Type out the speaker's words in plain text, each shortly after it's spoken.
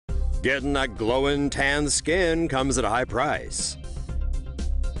Getting that glowing tan skin comes at a high price.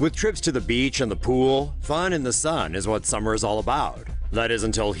 With trips to the beach and the pool, fun in the sun is what summer is all about. That is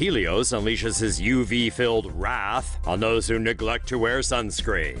until Helios unleashes his UV-filled wrath on those who neglect to wear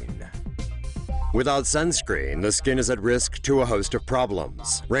sunscreen. Without sunscreen, the skin is at risk to a host of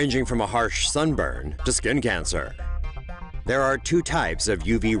problems, ranging from a harsh sunburn to skin cancer. There are two types of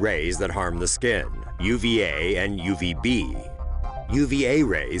UV rays that harm the skin, UVA and UVB. UVA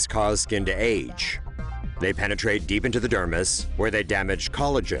rays cause skin to age. They penetrate deep into the dermis, where they damage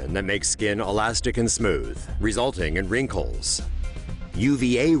collagen that makes skin elastic and smooth, resulting in wrinkles.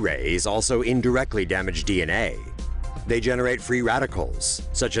 UVA rays also indirectly damage DNA. They generate free radicals,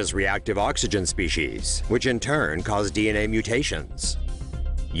 such as reactive oxygen species, which in turn cause DNA mutations.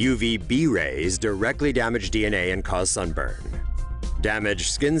 UVB rays directly damage DNA and cause sunburn. Damaged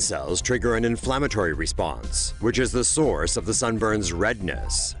skin cells trigger an inflammatory response, which is the source of the sunburn's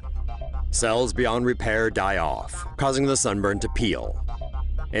redness. Cells beyond repair die off, causing the sunburn to peel.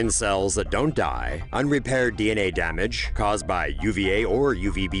 In cells that don't die, unrepaired DNA damage caused by UVA or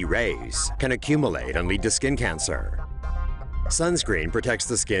UVB rays can accumulate and lead to skin cancer. Sunscreen protects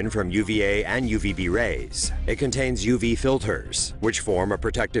the skin from UVA and UVB rays. It contains UV filters, which form a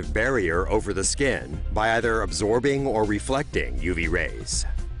protective barrier over the skin by either absorbing or reflecting UV rays.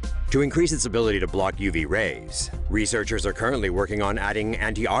 To increase its ability to block UV rays, researchers are currently working on adding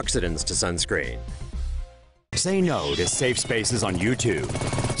antioxidants to sunscreen. Say no to safe spaces on YouTube.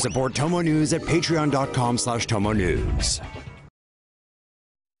 Support TomoNews at patreon.com/TomoNews.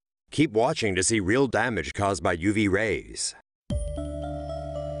 Keep watching to see real damage caused by UV rays.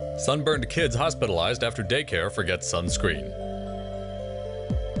 Sunburned kids hospitalized after daycare forgets sunscreen.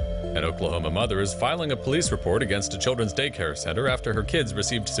 An Oklahoma mother is filing a police report against a children's daycare center after her kids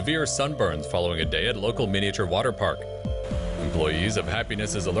received severe sunburns following a day at a local miniature water park. Employees of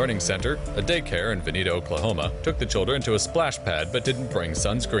Happiness is a Learning Center, a daycare in Veneta, Oklahoma, took the children to a splash pad but didn't bring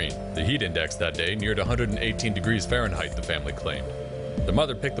sunscreen. The heat index that day neared 118 degrees Fahrenheit, the family claimed. The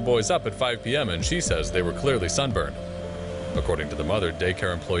mother picked the boys up at 5 p.m. and she says they were clearly sunburned. According to the mother,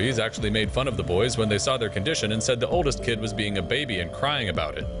 daycare employees actually made fun of the boys when they saw their condition and said the oldest kid was being a baby and crying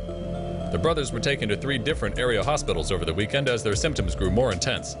about it. The brothers were taken to 3 different area hospitals over the weekend as their symptoms grew more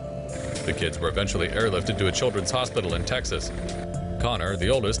intense. The kids were eventually airlifted to a children's hospital in Texas. Connor, the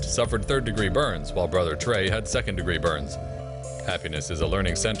oldest, suffered 3rd-degree burns, while brother Trey had 2nd-degree burns. Happiness is a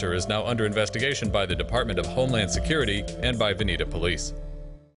Learning Center is now under investigation by the Department of Homeland Security and by Veneta Police.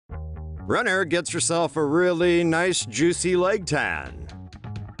 Runner gets herself a really nice, juicy leg tan.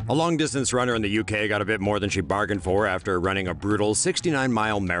 A long-distance runner in the UK got a bit more than she bargained for after running a brutal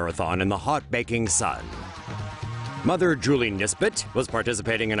 69-mile marathon in the hot, baking sun. Mother Julie Nisbet was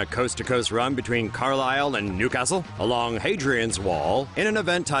participating in a coast-to-coast run between Carlisle and Newcastle along Hadrian's Wall in an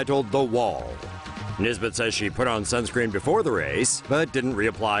event titled The Wall. Nisbet says she put on sunscreen before the race, but didn't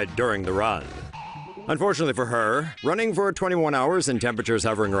reapply during the run. Unfortunately for her, running for 21 hours in temperatures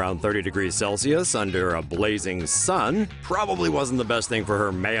hovering around 30 degrees Celsius under a blazing sun probably wasn't the best thing for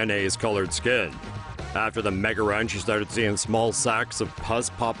her mayonnaise-colored skin. After the mega run, she started seeing small sacks of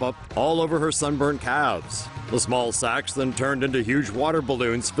pus pop up all over her sunburnt calves. The small sacks then turned into huge water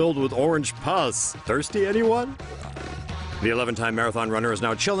balloons filled with orange pus. Thirsty, anyone? The 11-time marathon runner is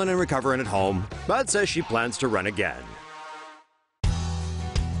now chilling and recovering at home, but says she plans to run again.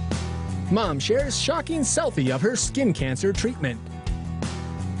 Mom shares shocking selfie of her skin cancer treatment.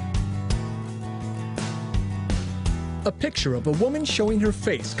 A picture of a woman showing her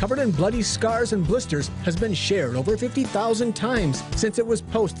face covered in bloody scars and blisters has been shared over 50,000 times since it was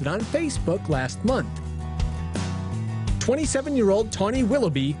posted on Facebook last month. 27-year-old Tawny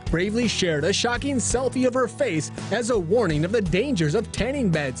Willoughby bravely shared a shocking selfie of her face as a warning of the dangers of tanning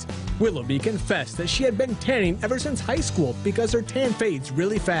beds. Willoughby confessed that she had been tanning ever since high school because her tan fades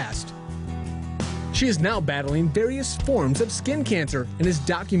really fast. She is now battling various forms of skin cancer and is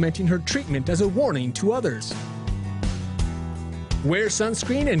documenting her treatment as a warning to others. Wear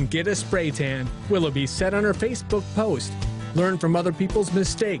sunscreen and get a spray tan, Willoughby said on her Facebook post. Learn from other people's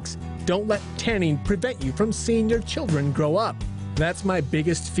mistakes. Don't let tanning prevent you from seeing your children grow up. That's my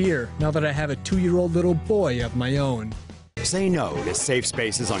biggest fear now that I have a 2-year-old little boy of my own. Say no to safe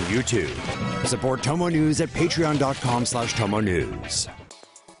spaces on YouTube. Support TomoNews at patreon.com/TomoNews.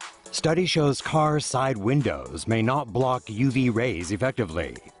 Study shows car side windows may not block UV rays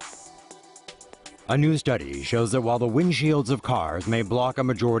effectively. A new study shows that while the windshields of cars may block a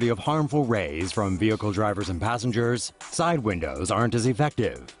majority of harmful rays from vehicle drivers and passengers, side windows aren't as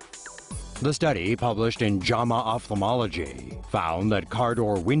effective. The study, published in JAMA Ophthalmology, found that car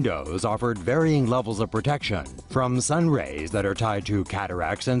door windows offered varying levels of protection from sun rays that are tied to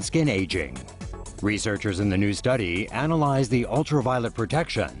cataracts and skin aging. Researchers in the new study analyzed the ultraviolet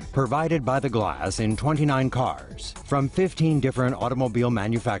protection provided by the glass in 29 cars from 15 different automobile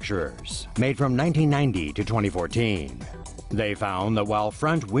manufacturers, made from 1990 to 2014. They found that while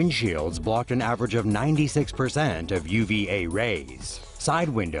front windshields blocked an average of 96% of UVA rays, side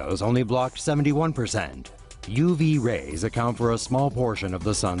windows only blocked 71%. UV rays account for a small portion of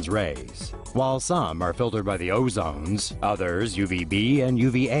the sun's rays. While some are filtered by the ozones, others, UVB and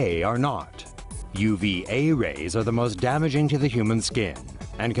UVA, are not. UVA rays are the most damaging to the human skin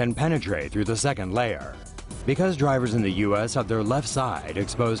and can penetrate through the second layer. Because drivers in the U.S. have their left side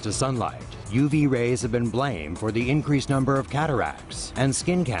exposed to sunlight, UV rays have been blamed for the increased number of cataracts and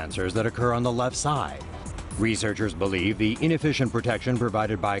skin cancers that occur on the left side. Researchers believe the inefficient protection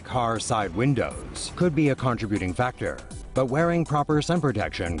provided by car side windows could be a contributing factor, but wearing proper sun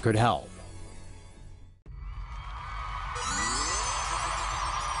protection could help.